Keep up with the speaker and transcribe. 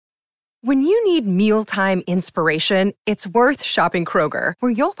When you need mealtime inspiration, it's worth shopping Kroger,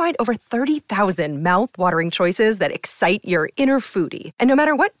 where you'll find over 30,000 mouth-watering choices that excite your inner foodie. And no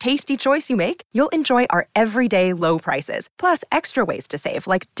matter what tasty choice you make, you'll enjoy our everyday low prices, plus extra ways to save,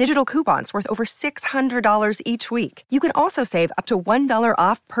 like digital coupons worth over $600 each week. You can also save up to $1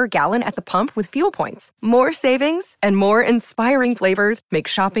 off per gallon at the pump with fuel points. More savings and more inspiring flavors make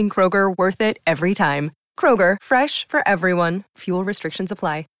shopping Kroger worth it every time. Kroger, fresh for everyone. Fuel restrictions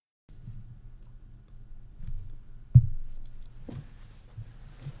apply.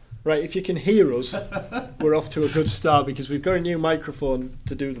 Right, if you can hear us, we're off to a good start because we've got a new microphone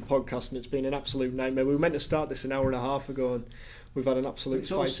to do the podcast and it's been an absolute nightmare. We were meant to start this an hour and a half ago and we've had an absolute fight.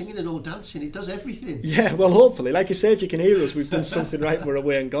 It's all singing and all dancing, it does everything. Yeah, well, hopefully, like I say, if you can hear us, we've done something right, we're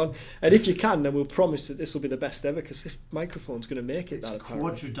away and gone. And if you can, then we'll promise that this will be the best ever because this microphone's going to make it. It's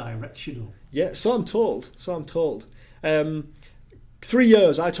quadridirectional. Yeah, so I'm told. 3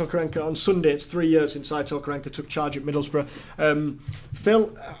 years, Aitor Karanka, on Sunday it's 3 years since Aitor Karanka took charge at Middlesbrough.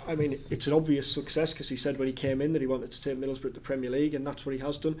 Phil, I mean, it's an obvious success because he said when he came in that he wanted to take Middlesbrough to the Premier League and that's what he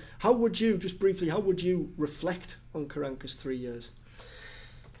has done. How would you reflect on Karanka's 3 years?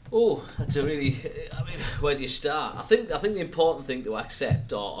 Oh, that's a really, where do you start? I think the important thing to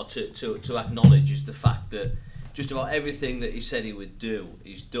accept or to acknowledge is the fact that just about everything that he said he would do,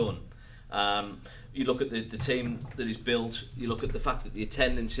 he's done. You look at the team that he's built. You look at the fact that the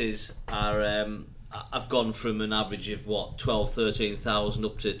attendances have gone from an average of 13,000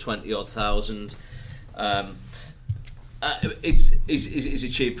 up to 20 odd thousand. He's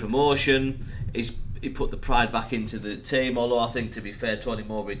achieved promotion. He put the pride back into the team. Although I think, to be fair, Tony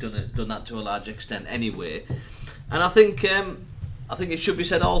Mowbray done that to a large extent anyway. And I think it should be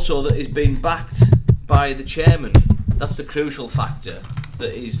said also that he's been backed by the chairman. That's the crucial factor.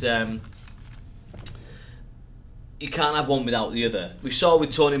 That he's. You can't have one without the other. We saw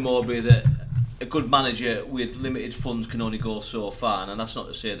with Tony Mowbray that a good manager with limited funds can only go so far, and that's not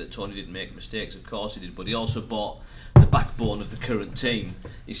to say that Tony didn't make mistakes. Of course he did, but he also bought the backbone of the current team.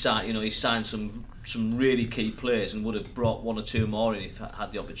 He signed some really key players and would have brought one or two more in if he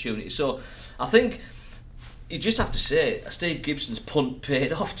had the opportunity. So I think you just have to say Steve Gibson's punt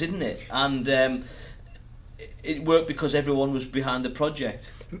paid off, didn't it? And it worked because everyone was behind the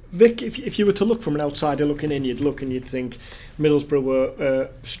project. Vic, if you were to look from an outsider looking in, you'd look and you'd think Middlesbrough were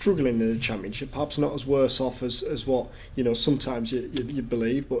struggling in the Championship, perhaps not as worse off as what sometimes you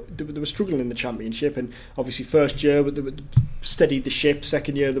believe, but they were struggling in the Championship. And obviously first year they steadied the ship,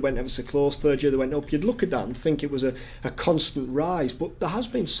 second year they went ever so close, third year they went up. You'd look at that and think it was a constant rise, but there has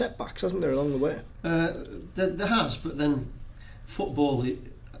been setbacks, hasn't there, along the way? There has, but then football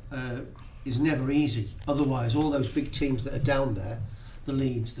is never easy. Otherwise all those big teams that are down there, the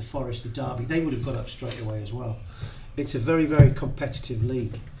Leeds, the Forest, the Derby, they would have gone up straight away as well. It's a very, very competitive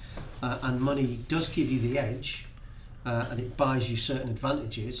league, and money does give you the edge, and it buys you certain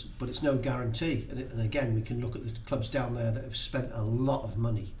advantages, but it's no guarantee. And again, we can look at the clubs down there that have spent a lot of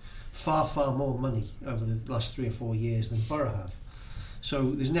money, far, far more money over the last 3 or 4 years than Borough have.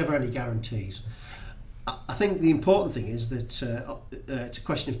 So there's never any guarantees. I think the important thing is that it's a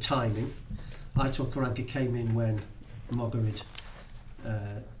question of timing. Aitor Karanka came in when Mogger had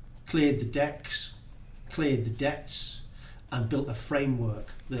cleared the decks, cleared the debts, and built a framework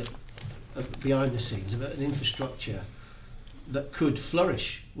that behind the scenes of an infrastructure that could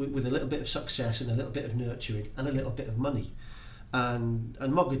flourish with a little bit of success and a little bit of nurturing and a little bit of money. And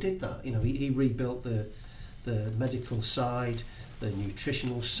Mogger did that. He rebuilt the medical side, the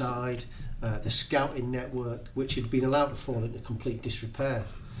nutritional side, the scouting network, which had been allowed to fall into complete disrepair.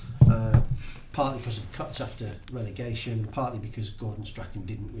 Partly because of cuts after relegation and partly because Gordon Strachan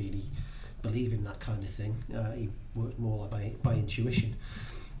didn't really believe in that kind of thing. He worked more by intuition.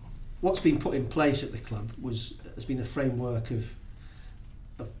 What's been put in place at the club has been a framework of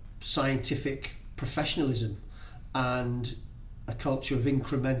scientific professionalism and a culture of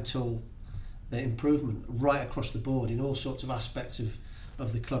incremental improvement right across the board in all sorts of aspects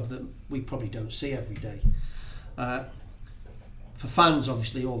of the club that we probably don't see every day. For fans,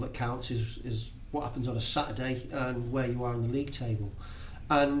 obviously, all that counts is what happens on a Saturday and where you are in the league table.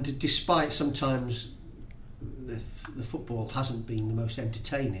 And despite sometimes the football hasn't been the most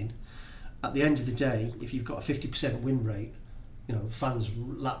entertaining, at the end of the day, if you've got a 50% win rate, fans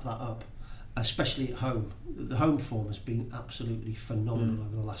lap that up, especially at home. The home form has been absolutely phenomenal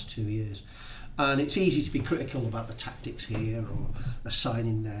over the last 2 years. And it's easy to be critical about the tactics here or a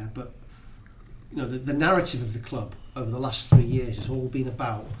signing there, but the narrative of the club over the last 3 years has all been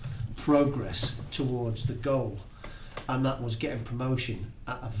about progress towards the goal, and that was getting promotion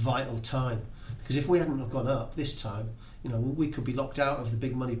at a vital time. Because if we hadn't have gone up this time, we could be locked out of the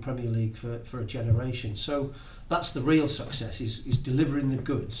big money Premier League for a generation. So that's the real success, is delivering the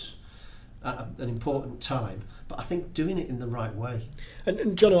goods at an important time, but I think doing it in the right way.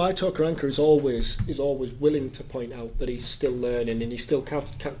 And John Aitor Karanka is always willing to point out that he's still learning, and he still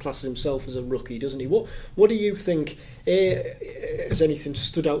classes himself as a rookie, doesn't he? What do you think? Has anything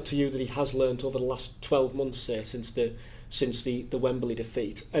stood out to you that he has learnt over the last 12 months, say, since the Wembley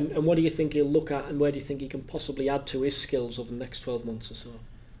defeat? And what do you think he'll look at, and where do you think he can possibly add to his skills over the next 12 months or so?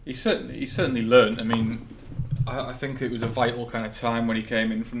 He certainly learnt. I mean, I think it was a vital kind of time when he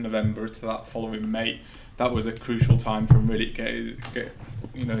came in from November to that following May. That was a crucial time for him really to get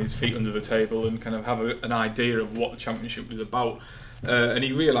his feet under the table and kind of have an idea of what the Championship was about. And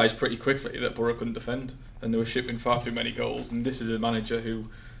he realised pretty quickly that Borough couldn't defend, and they were shipping far too many goals. And this is a manager who,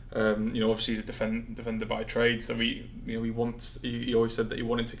 obviously he's a defender by trade, so he always said that he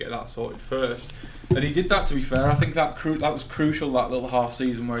wanted to get that sorted first, and he did that. To be fair, I think that was crucial, that little half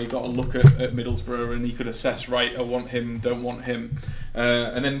season where he got a look at Middlesbrough and he could assess, right, I want him, don't want him,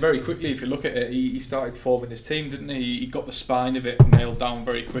 and then very quickly, if you look at it, he started forming his team, didn't he? He got the spine of it nailed down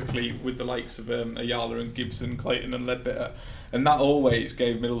very quickly with the likes of Ayala and Gibson, Clayton and Ledbetter, and that always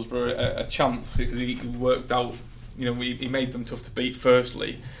gave Middlesbrough a chance, because he worked out, he made them tough to beat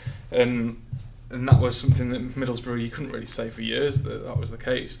firstly, and that was something that Middlesbrough, you couldn't really say for years that was the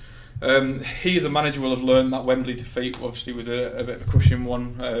case. He as a manager will have learned that Wembley defeat obviously was a bit of a crushing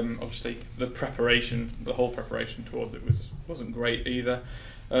one. Obviously the whole preparation towards it wasn't great either.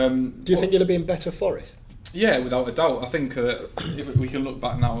 Do you think you'd have been better for it? Yeah, without a doubt. I think if we can look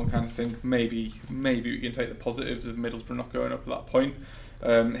back now and kind of think maybe we can take the positives of Middlesbrough not going up at that point.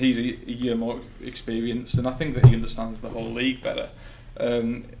 He's a year more experienced, and I think that he understands the whole league better.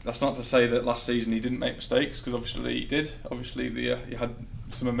 That's not to say that last season he didn't make mistakes, because obviously he did. Obviously he had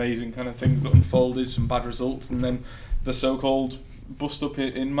some amazing kind of things that unfolded, some bad results, and then the so-called bust up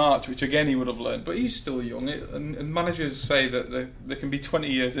in March, which again he would have learned. But he's still young, and managers say that they can be 20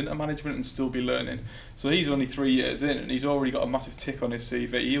 years into management and still be learning. So he's only 3 years in, and he's already got a massive tick on his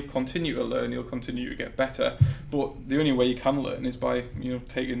CV. He'll continue to learn, he'll continue to get better, but the only way you can learn is by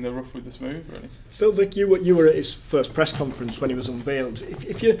taking the rough with the smooth, really. Phil Vick, you were at his first press conference when he was unveiled.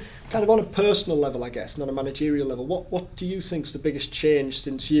 If you're kind of on a personal level, I guess, not a managerial level, what do you think's the biggest change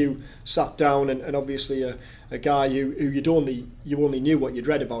since you sat down and obviously a guy who you only knew what you'd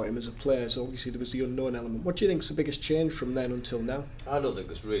read about him as a player, so obviously there was the unknown element. What do you think's the biggest change from then until now? I don't think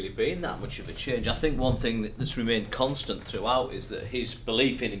there's really been that much of a change. I think one thing that's remained constant throughout is that his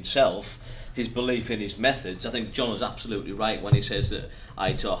belief in himself, his belief in his methods. I think John was absolutely right when he says that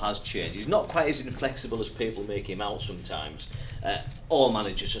Aitor has changed. He's not quite as inflexible as people make him out sometimes. All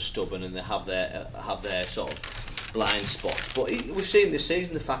managers are stubborn and they have their sort of blind spots. But we've seen this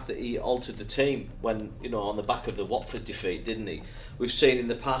season the fact that he altered the team when, on the back of the Watford defeat, didn't he? We've seen in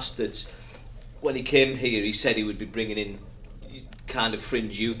the past that when he came here, he said he would be bringing in kind of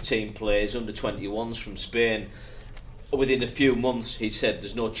fringe youth team players, under 21s from Spain. Within a few months, he said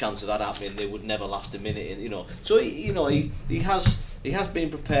there's no chance of that happening. They would never last a minute, So he has been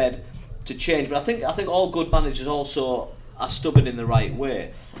prepared to change. But I think all good managers also are stubborn in the right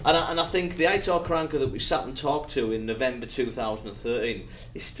way. And I think the Aitor Karanka that we sat and talked to in November 2013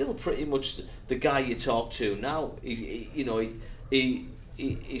 is still pretty much the guy you talk to now. He's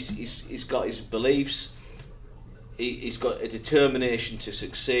got his beliefs. He's got a determination to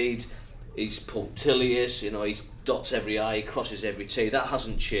succeed. He's punctilious. He dots every I, he crosses every T. That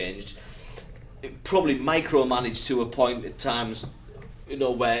hasn't changed. It probably micromanaged to a point at times,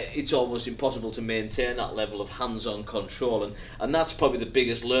 where it's almost impossible to maintain that level of hands-on control, and that's probably the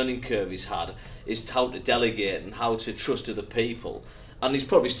biggest learning curve he's had, is how to delegate and how to trust other people, and he's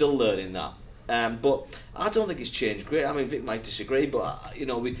probably still learning that. But I don't think he's changed great. I mean, Vic might disagree, but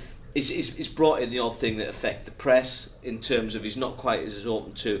he's brought in the odd thing that affect the press, in terms of he's not quite as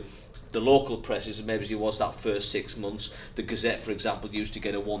open to the local press as maybe as he was that first 6 months. The Gazette, for example, used to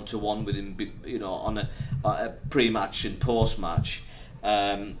get a one-to-one with him, on a pre-match and post-match.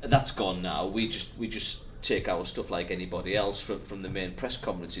 That's gone now. We just take our stuff like anybody else from the main press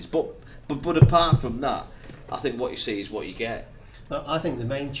conferences. But apart from that, I think what you see is what you get. Well, I think the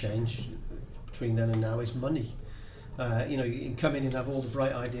main change between then and now is money. You can come in and have all the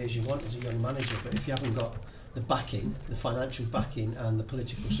bright ideas you want as a young manager, but if you haven't got the backing, the financial backing and the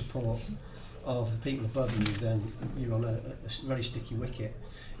political support of the people above you, then you're on a very sticky wicket.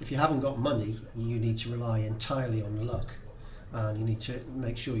 If you haven't got money, you need to rely entirely on luck, and you need to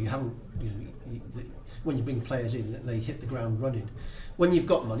make sure you haven't, when you bring players in, that they hit the ground running. When you've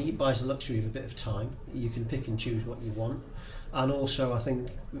got money, it buys the luxury of a bit of time. You can pick and choose what you want, and also I think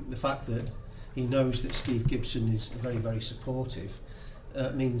the fact that he knows that Steve Gibson is very, very supportive,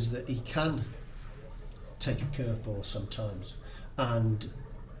 means that he can take a curveball sometimes, and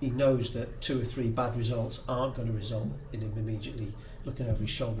he knows that 2 or 3 bad results aren't going to result in him immediately looking over his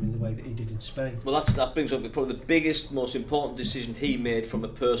shoulder in the way that he did in Spain. Well, that brings up probably the biggest, most important decision he made from a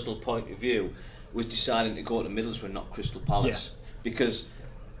personal point of view was deciding to go to Middlesbrough, not Crystal Palace. Yeah. Because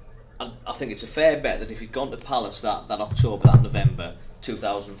I think it's a fair bet that if he'd gone to Palace that October, that November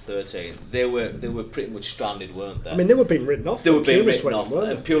 2013, they were pretty much stranded, weren't they? I mean, they were being written off. They were being written off,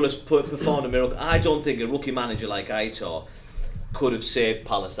 and Pulis performed a miracle. I don't think a rookie manager like Aitor could have saved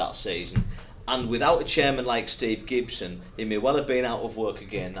Palace that season. And without a chairman like Steve Gibson, he may well have been out of work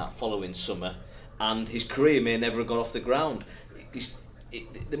again that following summer, and his career may never have got off the ground.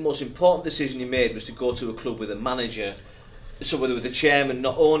 The most important decision he made was to go to a club with a manager, so whether the chairman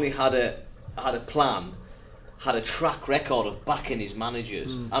not only had a plan, had a track record of backing his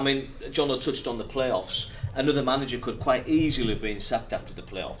managers. I mean, John touched on the playoffs. Another manager could quite easily have been sacked after the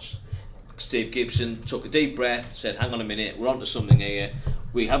playoffs. Steve Gibson took a deep breath, said, hang on a minute, we're onto something here.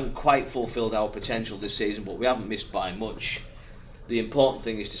 We haven't quite fulfilled our potential this season, but we haven't missed by much. The important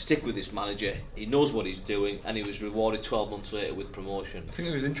thing is to stick with this manager. He knows what he's doing, and he was rewarded 12 months later with promotion. I think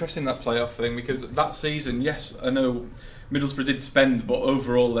it was interesting, that playoff thing, because that season, yes, I know Middlesbrough did spend, but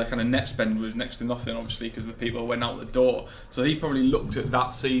overall their kind of net spend was next to nothing, obviously, because the people went out the door. So he probably looked at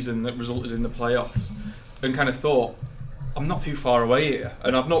that season that resulted in the playoffs and kind of thought, I'm not too far away here,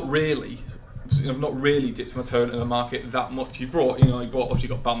 and I've not really dipped my toe into the market that much. Obviously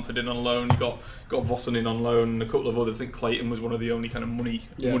got Bamford in on loan, you got Vossen in on loan, and a couple of others. I think Clayton was one of the only kind of money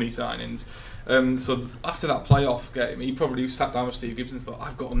signings. So after that playoff game, he probably sat down with Steve Gibson and thought,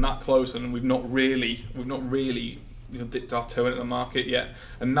 I've gotten that close, and we've not really dipped our toe into the market yet.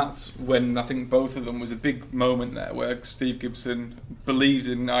 And that's when I think both of them was a big moment there, where Steve Gibson believed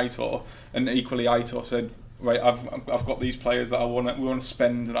in Aitor, and equally Aitor said, right, I've got these players that we want to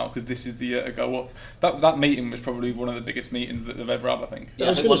spend now, because this is the year to go up. That meeting was probably one of the biggest meetings that they've ever had, I think.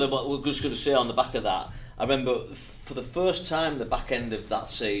 Yeah, I think what we're just going to say on the back of that, I remember for the first time the back end of that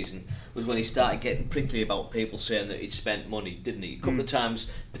season was when he started getting prickly about people saying that he'd spent money, didn't he? A couple of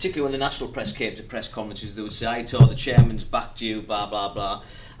times, particularly when the national press came to press conferences, they would say, Aitor, the chairman's backed you, blah, blah, blah.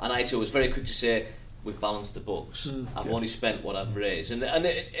 And Aitor was very quick to say, we've balanced the books. I've only spent what I've raised,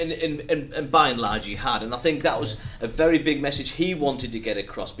 and by and large he had. And I think that was a very big message he wanted to get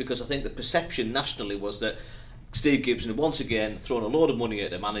across, because I think the perception nationally was that Steve Gibson had once again thrown a load of money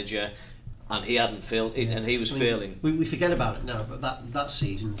at the manager, and he hadn't failed, and he was failing. We forget about it now, but that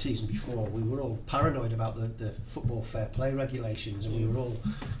season, the season before, we were all paranoid about the football fair play regulations, and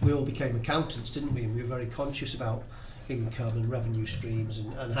we all became accountants, didn't we? And we were very conscious about income and revenue streams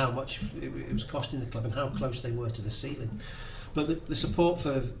and how much it was costing the club and how close they were to the ceiling. But the support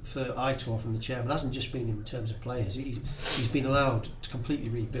for Aitor from the chairman hasn't just been in terms of players. He's been allowed to completely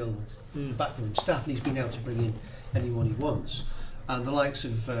rebuild the backroom staff, and he's been able to bring in anyone he wants. And the likes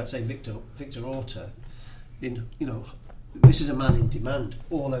of say Victor Orta, this is a man in demand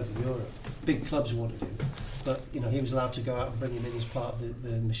all over Europe. Big clubs wanted him, but he was allowed to go out and bring him in as part of the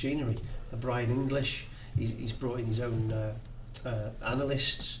machinery. Brian English. He's brought in his own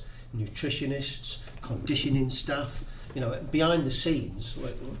analysts, nutritionists, conditioning staff. Behind the scenes,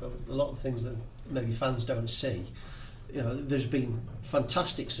 a lot of things that maybe fans don't see. There's been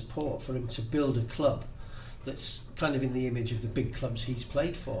fantastic support for him to build a club that's kind of in the image of the big clubs he's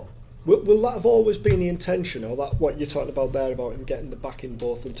played for. Will that have always been the intention, or that what you're talking about there about him getting the backing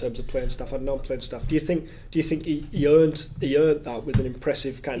both in terms of playing staff and non-playing staff? Do you think he earned that with an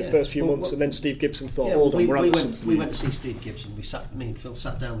impressive kind of first few months, and then Steve Gibson thought, hold on, we went to see Steve Gibson. Me and Phil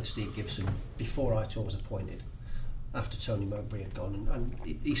sat down with Steve Gibson before Aitor was appointed, after Tony Mowbray had gone, and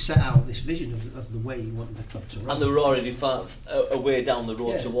he set out this vision of the way he wanted the club to run. And they were already a way down the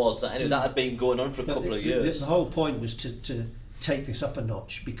road towards that. Anyway, that had been going on for a couple of years. The whole point was to take this up a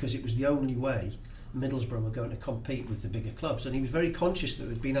notch, because it was the only way Middlesbrough were going to compete with the bigger clubs. And he was very conscious that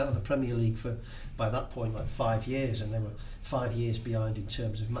they'd been out of the Premier League for, by that point, like 5 years, and they were 5 years behind in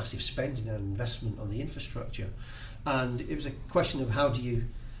terms of massive spending and investment on the infrastructure. And it was a question of how do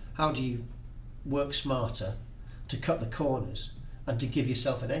you work smarter to cut the corners and to give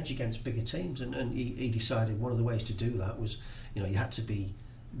yourself an edge against bigger teams. And he decided one of the ways to do that was, you had to be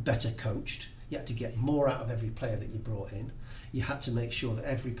better coached. You had to get more out of every player that you brought in. You had to make sure that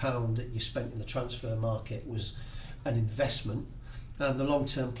every pound that you spent in the transfer market was an investment, and the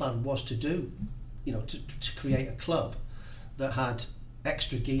long-term plan was to to create a club that had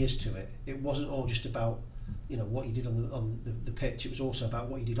extra gears to it. It wasn't all just about what you did on the pitch. It was also about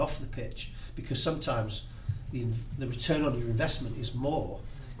what you did off the pitch, because sometimes the return on your investment is more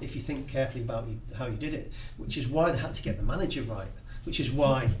if you think carefully about how you did it, which is why they had to get the manager right, which is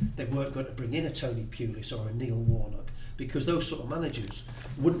why they weren't going to bring in a Tony Pulis or a Neil Warnock, because those sort of managers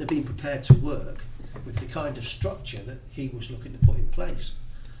wouldn't have been prepared to work with the kind of structure that he was looking to put in place.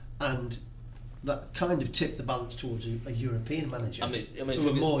 And that kind of tipped the balance towards a European manager who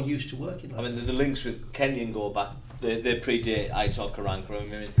were more used to working like that. The links with Kenyan go back, they predate Aitor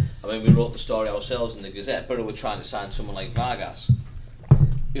Karanka. We wrote the story ourselves in the Gazette. Borough were trying to sign someone like Vargas,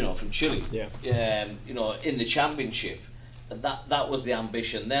 from Chile, in the Championship. And that was the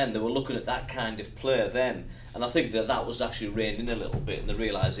ambition then. They were looking at that kind of player then. And I think that was actually reined in a little bit, and the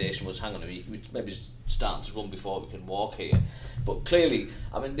realisation was, hang on a minute, we maybe starting to run before we can walk here. But clearly,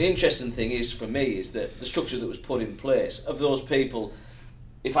 the interesting thing is, for me, is that the structure that was put in place, of those people,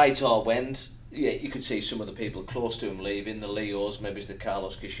 if Aitor went, you could see some of the people close to him leaving, the Leos, maybe it's the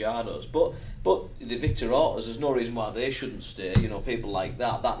Carlos Quixados, but the Victor Hortas, there's no reason why they shouldn't stay, people like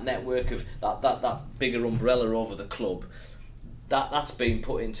that network of, that bigger umbrella over the club, that's been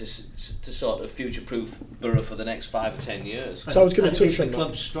put into to sort of future-proof Borough for the next 5 or 10 years. So I was going to touch on the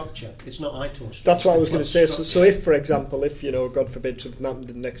club's structure. It's not Aitor's structure. That's what I was going to say. So if, for example, God forbid, something happened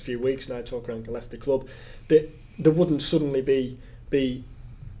in the next few weeks and Aitor Karanka left the club, there wouldn't suddenly be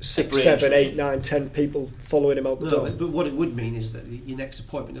 6, 7, 8, 9, 10 people following him out the door. But what it would mean is that your next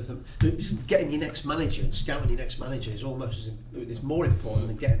appointment of them, getting your next manager and scouting your next manager is it's more important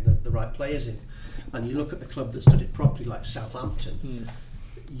than getting the right players in. And you look at the club that's done it properly, like Southampton,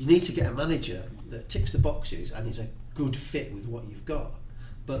 you need to get a manager that ticks the boxes and is a good fit with what you've got.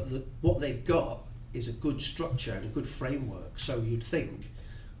 But what they've got is a good structure and a good framework. So you'd think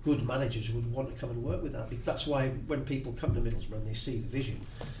good managers would want to come and work with that. Because that's why when people come to Middlesbrough and they see the vision,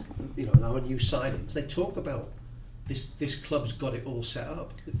 our new signings, they talk about this club's got it all set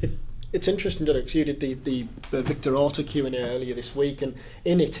up. It's interesting, John, because you did the Victor Horta Q&A earlier this week, and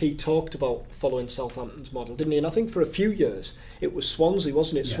in it he talked about following Southampton's model, didn't he? And I think for a few years it was Swansea,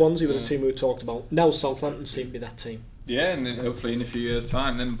 wasn't it? Yeah. Swansea were the team we talked about. Now Southampton seem to be that team. Yeah, and hopefully in a few years'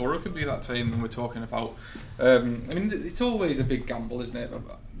 time, then Borough could be that team that we're talking about. It's always a big gamble, isn't it?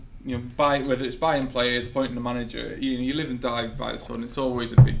 Whether it's buying players, appointing a manager, you live and die by the sun. It's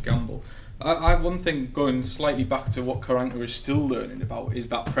always a big gamble. I one thing, going slightly back to what Karanka is still learning about, is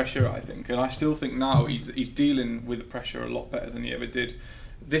that pressure, I think. And I still think now he's dealing with the pressure a lot better than he ever did.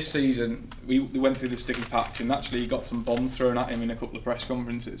 This season, we went through the sticky patch, and actually he got some bombs thrown at him in a couple of press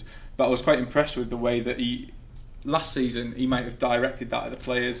conferences. But I was quite impressed with the way that last season, he might have directed that at the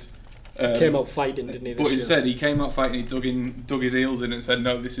players. Came out fighting, didn't he? But instead, he came out fighting, he dug his heels in and said,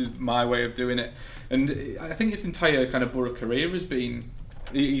 no, this is my way of doing it. And I think his entire kind of Borough career has been...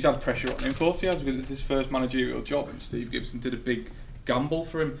 He's had pressure on him, of course he has, because it's his first managerial job, and Steve Gibson did a big gamble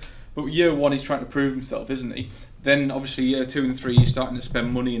for him. But year one, he's trying to prove himself, isn't he? Then, obviously, year 2 and 3, he's starting to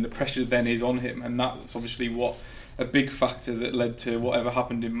spend money, and the pressure then is on him, and that's obviously a big factor that led to whatever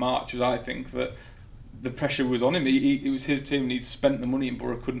happened in March, was I think that the pressure was on him. It was his team, and he'd spent the money, and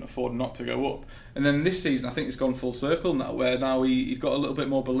Borough couldn't afford not to go up. And then this season, I think it's gone full circle now, where now he's got a little bit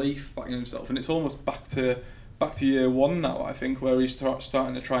more belief back in himself, and it's almost back to year one now, I think, where he's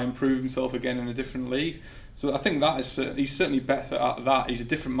starting to try and prove himself again in a different league. So I think he's certainly better at that. He's a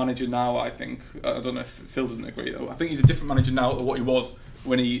different manager now, I think. I don't know if Phil doesn't agree, though. I think he's a different manager now to what he was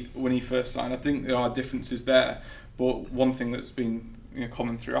when he first signed. I think there are differences there, but one thing that's been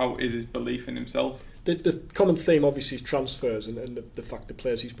common throughout is his belief in himself. The common theme, obviously, is transfers and the fact the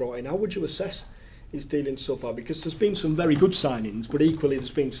players he's brought in. How would you assess his dealings so far? Because there's been some very good signings, but equally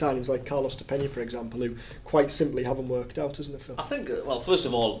there's been signings like Carlos Tepena, for example, who quite simply haven't worked out, hasn't it, Phil? I think, first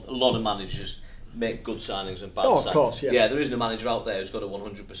of all, a lot of managers make good signings and bad signings. Of course, yeah. Yeah, there isn't a manager out there who's got a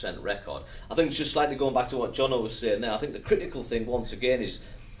 100% record. I think just slightly going back to what Jono was saying there, I think the critical thing, once again, is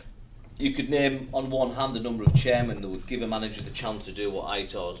you could name on one hand the number of chairmen that would give a manager the chance to do what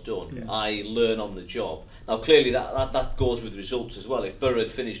Aitor's done, i.e. learn on the job. Now clearly that goes with results as well. If Borough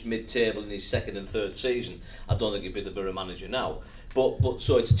had finished mid-table in his second and third season, I don't think he'd be the Borough manager now. But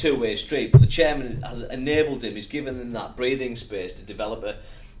so it's a two-way street. But the chairman has enabled him, he's given him that breathing space to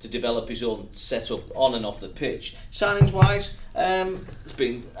develop his own setup on and off the pitch. Signings wise, it's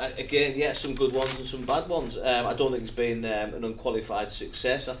been again, some good ones and some bad ones. I don't think it's been an unqualified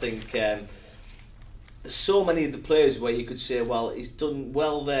success. I think there's so many of the players where you could say, well, he's done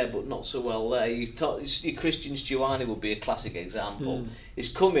well there, but not so well there. You thought Christian Stuani would be a classic example. He's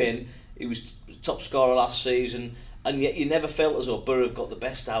come in, he was top scorer last season, and yet you never felt as though Borough have got the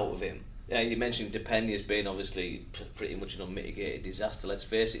best out of him. Yeah, you mentioned Depeny as being obviously pretty much an unmitigated disaster. Let's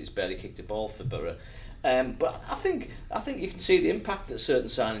face it, he's barely kicked a ball for Borough. But I think you can see the impact that certain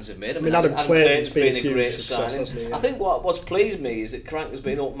signings have made. I mean Adam Clayton's been a great success, signing. hasn't he? Yeah. I think what's pleased me is that Crank has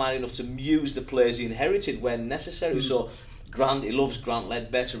been open-minded enough to use the players he inherited when necessary. So Grant, he loves Grant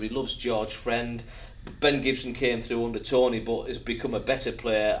Ledbetter, he loves George Friend. Ben Gibson came through under Tony, but has become a better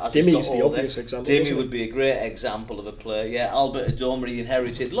player as he's got Dimmy's the older. obvious example. Dimmy would be a great example of a player. Yeah, Albert Adoma, he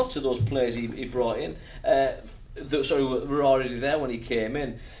inherited lots of those players he brought in. Were already there when he came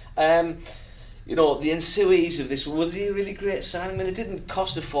in. The ensues of this was he a really great signing. I mean, it didn't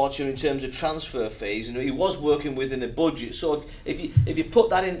cost a fortune in terms of transfer fees, and he was working within a budget. So if you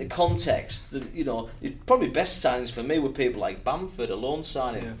put that into context, it's probably best signings for me were people like Bamford, a loan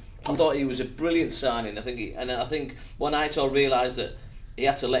signing. Yeah. I thought he was a brilliant signing. I think when Aitor realised that he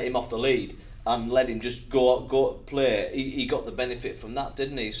had to let him off the lead and let him just go play, he got the benefit from that,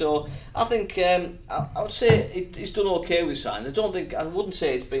 didn't he? So I think I would say he's done okay with signs. I wouldn't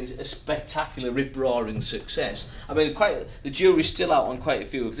say it's been a spectacular rip-roaring success. I mean, the jury's still out on quite a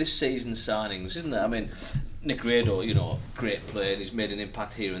few of this season's signings, isn't it? I mean, Nick Rado, great player, and he's made an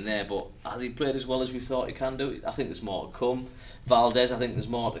impact here and there, but has he played as well as we thought he can do? I think there's more to come. Valdez, I think there's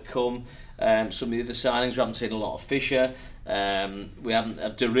more to come. Some of the other signings, we haven't seen a lot of Fisher. We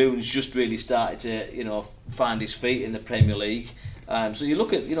haven't. Daroon's just really started to, find his feet in the Premier League. So you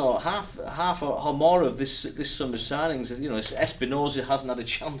look at, half or more of this summer's signings. Espinosa hasn't had a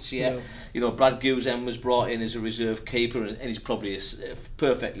chance yet. No. Brad Guzan was brought in as a reserve keeper, and he's probably a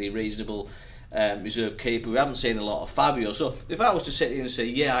perfectly reasonable reserve keeper. We haven't seen a lot of Fabio. So if I was to sit here and say,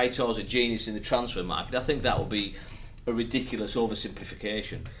 yeah, Aitor's a genius in the transfer market, I think that would be a ridiculous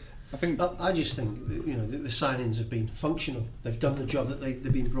oversimplification. I just think the signings have been functional. They've done the job that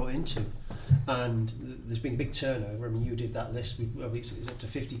they've been brought into, and there's been a big turnover. I mean, you did that list. It's up to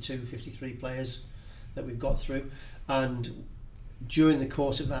 52, 53 players that we've got through, and during the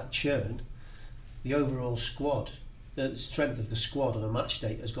course of that churn, the overall squad, the strength of the squad on a match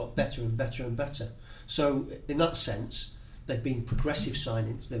day has got better and better and better. So in that sense, they've been progressive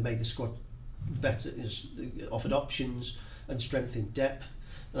signings. They've made the squad better, offered options and strength in depth.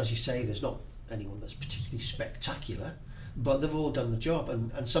 And as you say, there's not anyone that's particularly spectacular, but they've all done the job.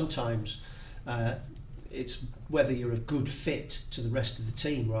 And sometimes it's whether you're a good fit to the rest of the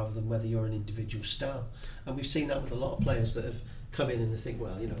team rather than whether you're an individual star. And we've seen that with a lot of players that have come in and they think,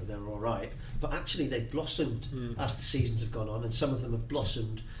 well, they're all right. But actually they've blossomed as the seasons have gone on, and some of them have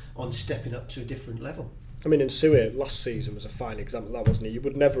blossomed on stepping up to a different level. I mean, Nsue last season was a fine example of that, wasn't he? You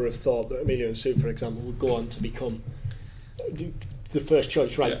would never have thought that Emilio Nsue, for example, would go on to become the first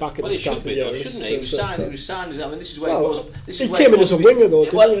choice back at the start of the year. Shouldn't he? He was signed. I mean, this is where he goes. He came in as a winger, though,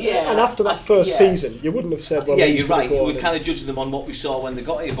 didn't he? And after that first season, you wouldn't have said, well, yeah, you're right. We're kind of judging them on what we saw when they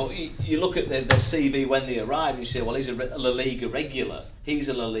got here, but you look at their CV when they arrived and you say, well, he's a La Liga regular. He's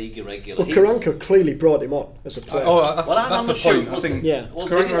a La Liga regular. Well, Karanka clearly brought him on as a player. That's the point. I think. Yeah.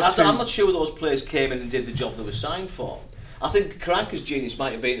 I'm not sure those players came in and did the job they were signed for. I think Karanka's genius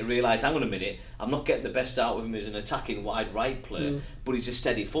might have been to realise, hang on a minute, I'm not getting the best out of him as an attacking wide right player, but he's a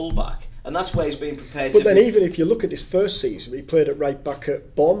steady fullback. And that's where he's being prepared But then even if you look at his first season, he played at right back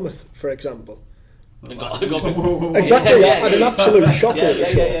at Bournemouth, for example. Exactly, and an absolute shock.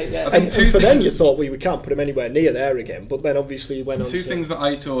 And for them, you thought we can't put him anywhere near there again. But then obviously he went on. Two things that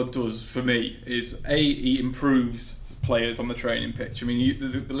Aitor does for me is he improves players on the training pitch. I mean,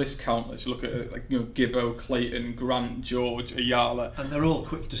 the list countless. You look at Gibbo, Clayton, Grant, George, Ayala, and they're all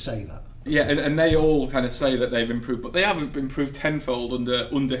quick to say that. Yeah, and they all kind of say that they've improved, but they haven't improved tenfold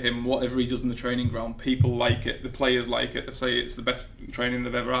under him. Whatever he does in the training ground, people like it. The players like it. They say it's the best training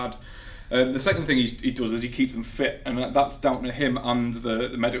they've ever had. The second thing he does is he keeps them fit, and that's down to him and the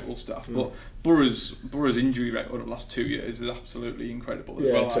medical staff. But Borough's injury record of the last 2 years is absolutely incredible as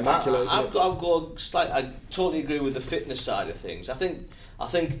well. It's immaculate. I'll go slightly. I totally agree with the fitness side of things. I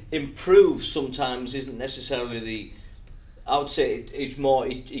think improve sometimes isn't necessarily I would say it's more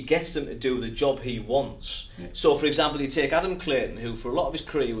he gets them to do the job he wants. Yeah. So, for example, you take Adam Clayton, who for a lot of his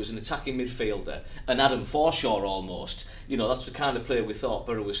career was an attacking midfielder, and Adam Forshaw almost. That's the kind of player we thought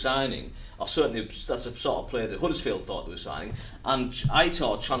Borough was signing, or certainly that's the sort of player that Huddersfield thought they were signing. And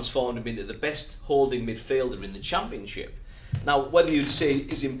Aitor transformed him into the best holding midfielder in the Championship. Now, whether you'd say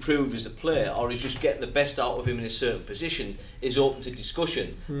he's improved as a player or he's just getting the best out of him in a certain position is open to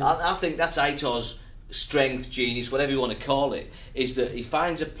discussion. I think that's Aitor's strength, genius, whatever you want to call it, is that he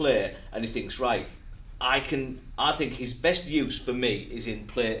finds a player and he thinks, right, I think his best use for me is in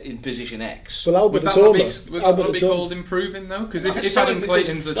position X. Well, Would that not be called improving though? Because if Adam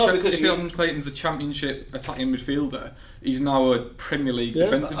Clayton's a Championship attacking midfielder, he's now a Premier League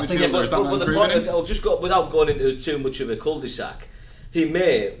defensive midfielder. Is that not improving? I'll just go without going into too much of a cul-de-sac. He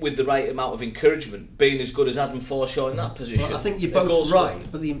may, with the right amount of encouragement, being as good as Adam Forshaw in that position. Well, I think you're both right,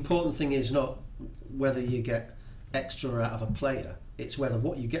 but the important thing is not whether you get extra out of a player. It's whether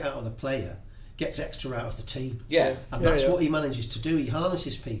what you get out of the player gets extra out of the team. Yeah. And that's what he manages to do. He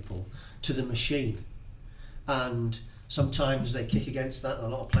harnesses people to the machine. And sometimes they kick against that, and a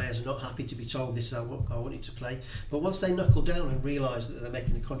lot of players are not happy to be told this is how I want you to play. But once they knuckle down and realise that they're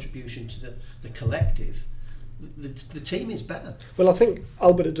making a contribution to the collective, the team is better. Well, I think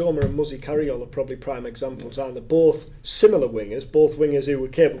Albert Adoma and Muzzy Carriol are probably prime examples, aren't they? Both similar wingers, both wingers who were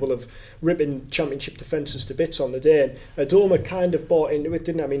capable of ripping Championship defences to bits on the day. And Adoma kind of bought into it,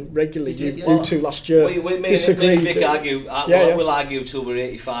 didn't he? I mean, regularly, you two last year disagreed. We'll argue till we're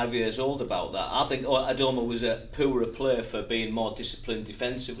 85 years old about that. I think Adoma was a poorer player for being more disciplined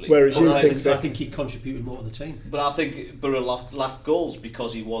defensively. Whereas I think he contributed more to the team. But I think Borough lacked goals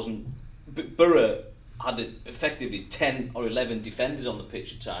because he wasn't... Borough had effectively 10 or 11 defenders on the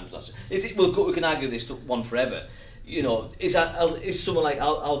pitch at times last year. We can argue this one forever. You know, is someone like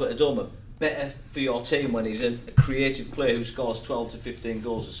Albert Adoma better for your team when he's a creative player who scores 12 to 15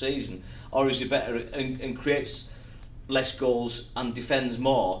 goals a season, or is he better and creates less goals and defends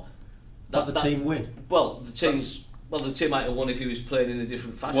more? But the team win. Well, the team might have won if he was playing in a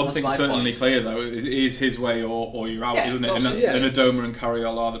different fashion. One thing's certainly clear, though, it is his way or you're out, isn't it? And Adoma and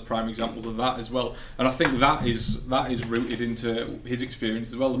Carriol are the prime examples of that as well. And I think that is rooted into his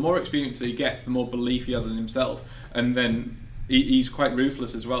experience as well. The more experience he gets, the more belief he has in himself. And then he's quite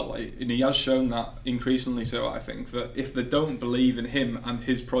ruthless as well. And he has shown that increasingly so, I think, that if they don't believe in him and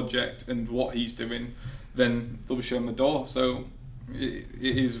his project and what he's doing, then they'll be shown the door. So... It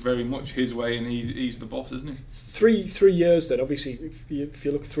is very much his way, and he's the boss, isn't he? 3 years then, obviously, if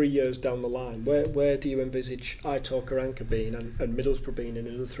you look 3 years down the line, where do you envisage Aitor Karanka being and Middlesbrough being in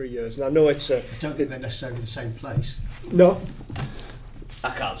another 3 years? And I know it's I don't think they're necessarily the same place. No. I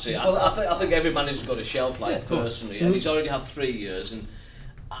can't see it. I think every manager's got a shelf life, personally, and he's already had 3 years, and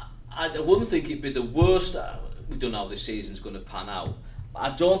I wouldn't think it'd be the worst. We don't know how this season's going to pan out.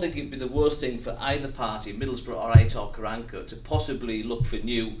 I don't think it'd be the worst thing for either party, Middlesbrough or Aitor Karanka, to possibly look for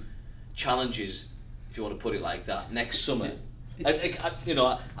new challenges, if you want to put it like that, next summer. That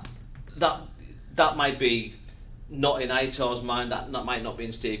might be not in Aitor's mind, that might not be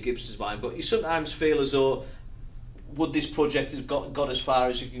in Steve Gibson's mind, but you sometimes feel as though, would this project have got as far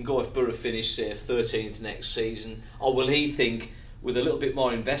as you can go if Borough finish, say, 13th next season? Or will he think, with a little bit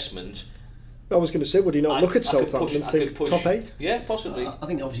more investment... I was going to say, would he not look at Southampton and think top 8? Yeah, possibly. I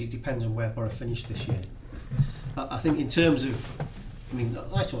think obviously it depends on where Borough finish this year. I think in terms of,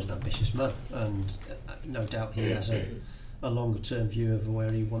 Aitor's an ambitious man, and no doubt he has a longer term view of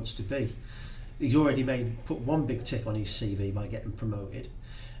where he wants to be. He's already put one big tick on his CV by getting promoted.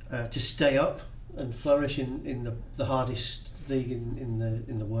 To stay up and flourish in the hardest league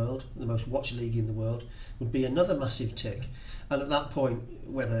in the world, the most watched league in the world, would be another massive tick. And at that point,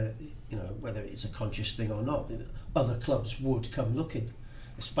 whether it's a conscious thing or not, other clubs would come looking.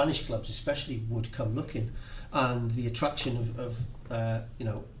 The Spanish clubs especially would come looking, and the attraction of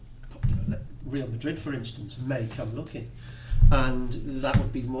Real Madrid, for instance, may come looking, and that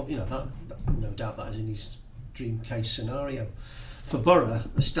would be more. That no doubt that is in his dream case scenario. For Borough,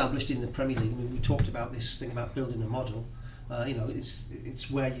 established in the Premier League, we talked about this thing about building a model.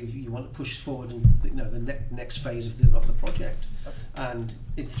 It's where you want to push forward and the next phase of the project. And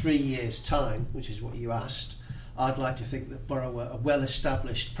in 3 years' time, which is what you asked, I'd like to think that Borough were a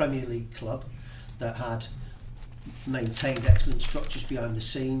well-established Premier League club that had maintained excellent structures behind the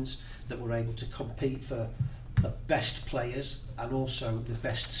scenes, that were able to compete for the best players and also the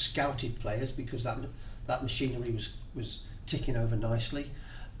best scouted players, because that machinery was ticking over nicely,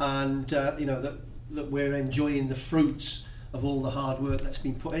 and that we're enjoying the fruits of all the hard work that's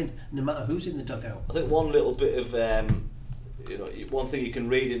been put in, no matter who's in the dugout. I think one little bit of one thing you can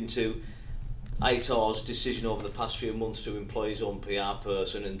read into Aitor's decision over the past few months to employ his own PR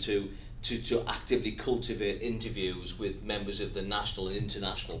person and to actively cultivate interviews with members of the national and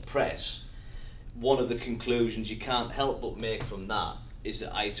international press. One of the conclusions you can't help but make from that is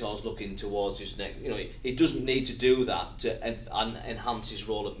that Aitor's looking towards his next. He doesn't need to do that to enhance his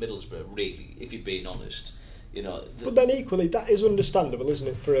role at Middlesbrough, really, if you're being honest. But then equally, that is understandable, isn't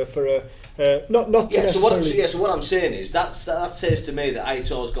it? For a not to necessarily. So what I'm saying is that says to me that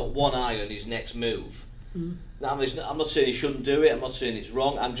Aitor's got one eye on his next move. Now, I'm not saying he shouldn't do it. I'm not saying it's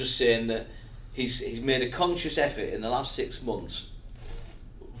wrong. I'm just saying that he's made a conscious effort in the last 6 months,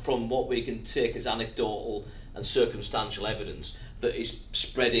 from what we can take as anecdotal and circumstantial evidence, that he's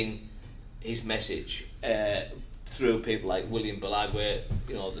spreading his message through people like William Balaguer,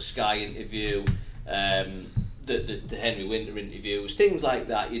 the Sky interview, the Henry Winter interviews, things like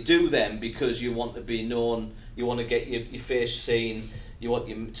that. You do them because you want to be known, you want to get your face seen, you want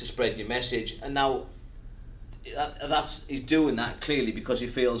to spread your message, and now he's doing that clearly because he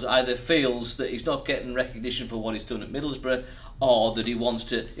feels that he's not getting recognition for what he's done at Middlesbrough, or that he wants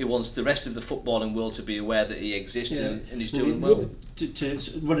the rest of the footballing world to be aware that he exists and he's doing well. To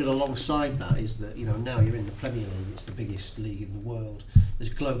run it alongside that is that now you're in the Premier League, it's the biggest league in the world. There's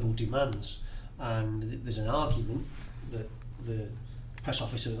global demands, and there's an argument that the press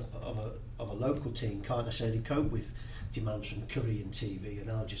officer of a local team can't necessarily cope with demands from Korean TV and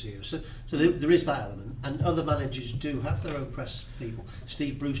Al Jazeera. So there is that element, and other managers do have their own press people.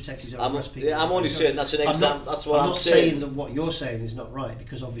 Steve Bruce takes his own press people. Yeah, I'm only saying that's an example. That's what I'm I'm not saying that what you're saying is not right,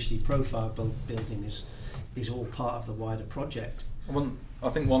 because obviously profile building is all part of the wider project. I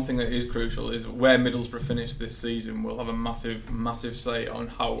think one thing that is crucial is where Middlesbrough finish this season will have a massive say on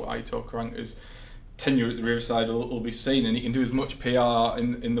how Aitor Karanka's tenure at the Riverside will be seen, and he can do as much PR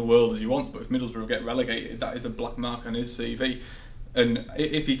in the world as he wants, but if Middlesbrough get relegated, that is a black mark on his CV. And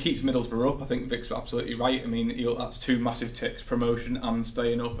if he keeps Middlesbrough up, I think Vic's absolutely right. I mean, that's 2 massive ticks: promotion and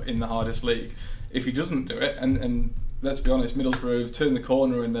staying up in the hardest league. If he doesn't do it, and let's be honest, Middlesbrough have turned the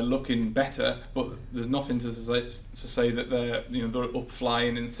corner and they're looking better, but there's nothing to say that they're up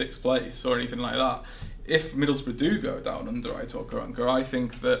flying in 6th place or anything like that. If Middlesbrough do go down under Aitor Karanka, I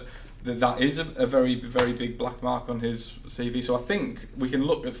think that is a very, very big black mark on his CV. So I think we can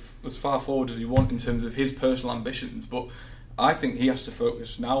look at as far forward as we want in terms of his personal ambitions, but I think he has to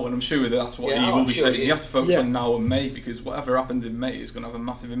focus now, and I'm sure that's what he will be saying. He has to focus on now and May, because whatever happens in May is going to have a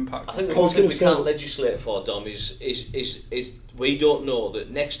massive impact. I think the one thing we can't legislate for, Dom, is we don't know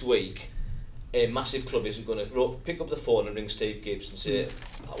that next week a massive club isn't going to pick up the phone and ring Steve Gibbs and say,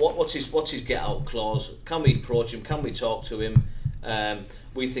 what's his get out clause? Can we approach him? Can we talk to him?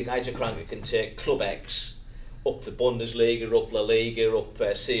 We think Aitor Karanka can take Club X up the Bundesliga, up La Liga,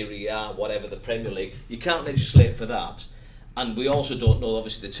 up Serie A, whatever, the Premier League. You can't legislate for that. And we also don't know,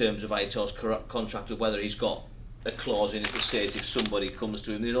 obviously, the terms of Aitor's contract, or whether he's got a clause in it that says if somebody comes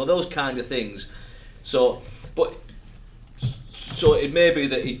to him, those kind of things. So it may be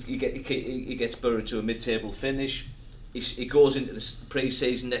that he gets Borough to a mid-table finish. He goes into the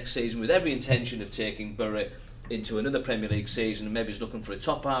pre-season next season with every intention of taking Borough into another Premier League season, and maybe he's looking for a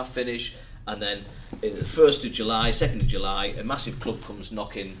top half finish, and then in the 1st of July, 2nd of July, a massive club comes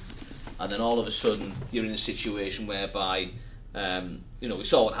knocking, and then all of a sudden you're in a situation whereby we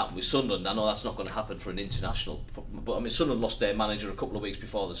saw what happened with Sunderland. I know that's not going to happen for an international, but I mean, Sunderland lost their manager a couple of weeks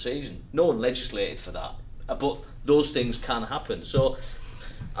before the season. No one legislated for that, but those things can happen. So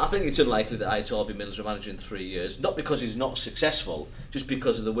I think it's unlikely that Aitor will be Middlesbrough manager in 3 years, not because he's not successful, just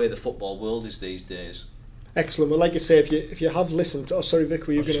because of the way the football world is these days. Excellent. Well, like I say, if you have listened to... Oh, sorry, Vic,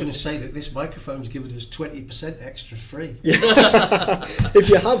 were you going to say that this microphone's given us 20% extra free. Yeah. If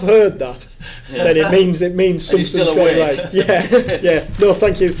you have heard that, then it means something's going right. Yeah. No,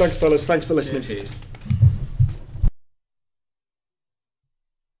 thank you. Thanks, fellas. Thanks for listening. Cheers.